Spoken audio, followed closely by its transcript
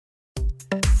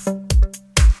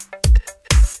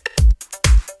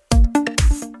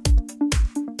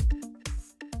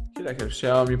I have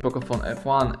Xiaomi Pocophone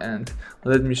F1 and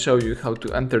let me show you how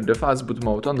to enter the Fastboot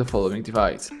mode on the following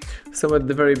device. So at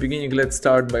the very beginning, let's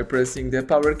start by pressing the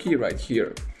power key right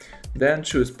here. Then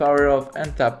choose power off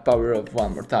and tap power off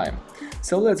one more time.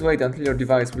 So let's wait until your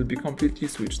device will be completely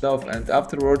switched off, and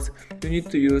afterwards you need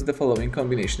to use the following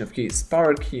combination of keys: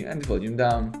 power key and volume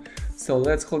down. So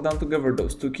let's hold down together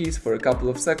those two keys for a couple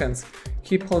of seconds,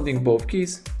 keep holding both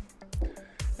keys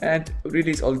and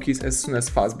release all keys as soon as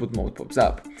Fastboot mode pops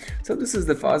up. So this is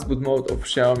the Fastboot mode of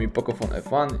Xiaomi Pocophone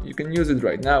F1, you can use it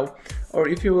right now, or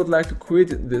if you would like to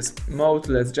quit this mode,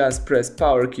 let's just press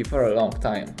power key for a long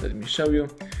time. Let me show you.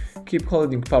 Keep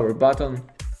holding power button,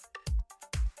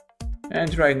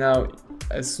 and right now,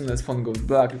 as soon as phone goes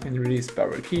black, you can release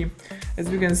power key. As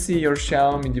you can see, your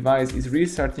Xiaomi device is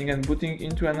restarting and booting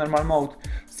into a normal mode,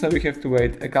 so we have to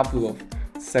wait a couple of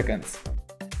seconds.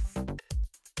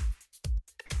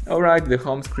 Alright, the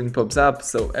home screen pops up,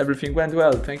 so everything went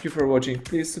well. Thank you for watching.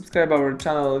 Please subscribe our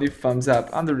channel, leave thumbs up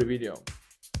under the video.